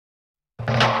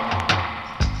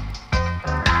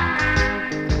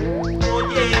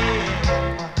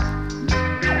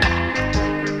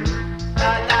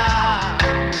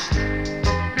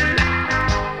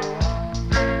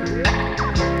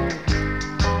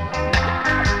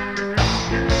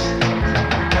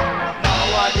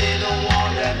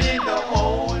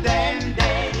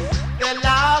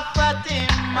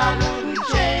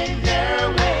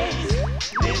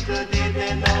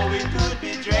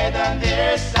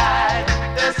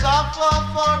suffer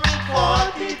for it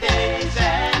 40 days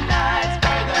and nights.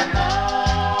 Brother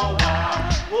Noah,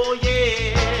 oh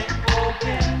yeah,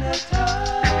 open the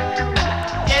door.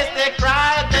 Yes, they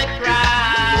cried,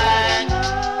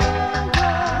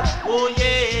 oh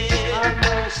yeah, have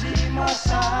mercy,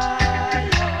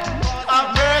 Messiah,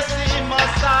 have mercy,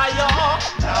 Messiah.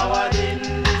 Now I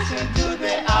didn't listen to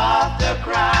the after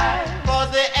cry,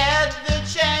 'cause they had the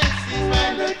chances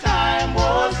when the time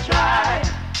was dry.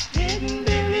 Didn't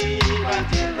believe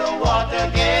until the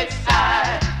water gets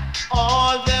high.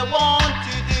 All they want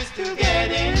to do is to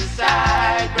get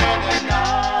inside. Brother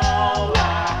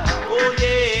Noah, oh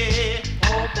yeah,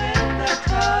 open the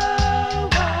door.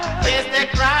 Yes, they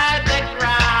cried,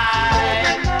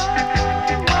 Brother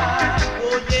Noah,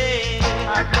 oh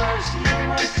yeah, have mercy,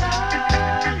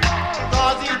 Messiah,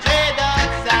 'cause he dread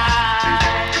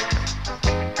outside.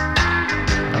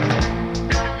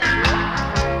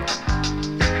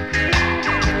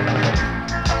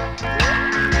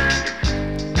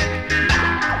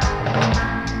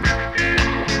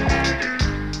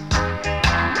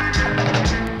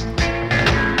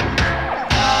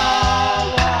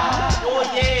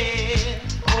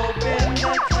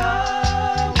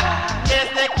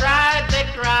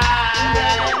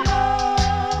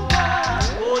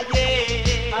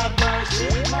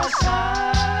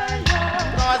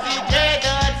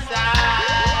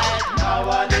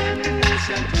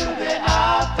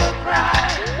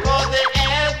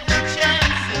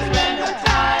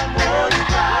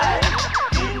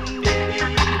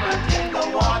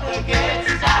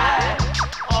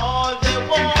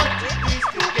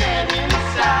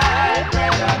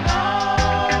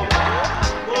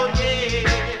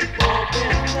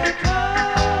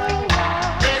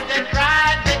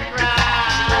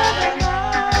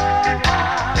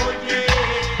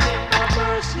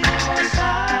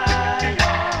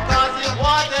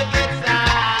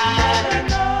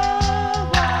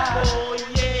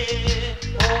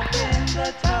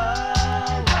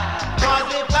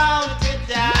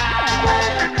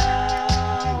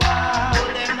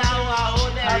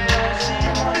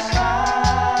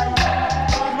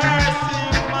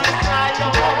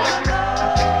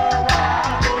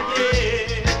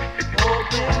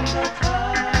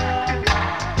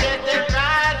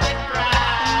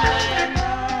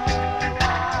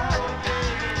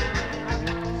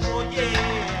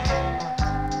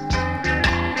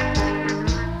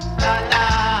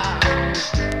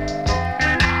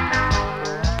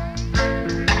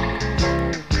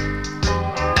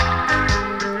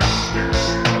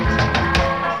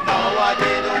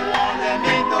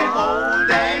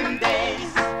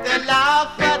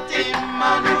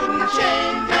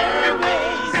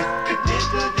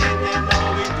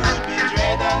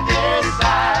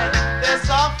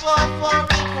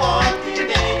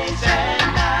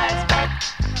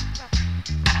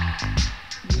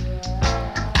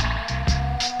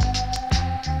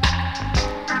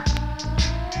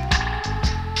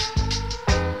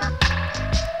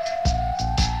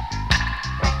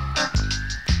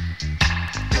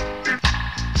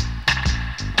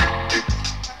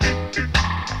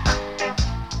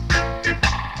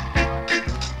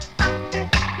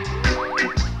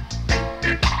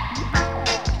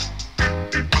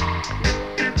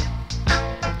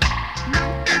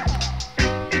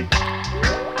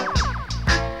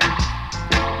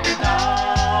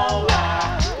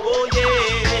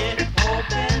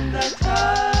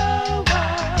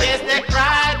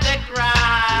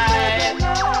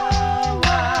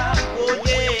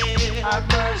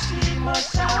 Mercy,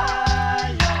 Messiah.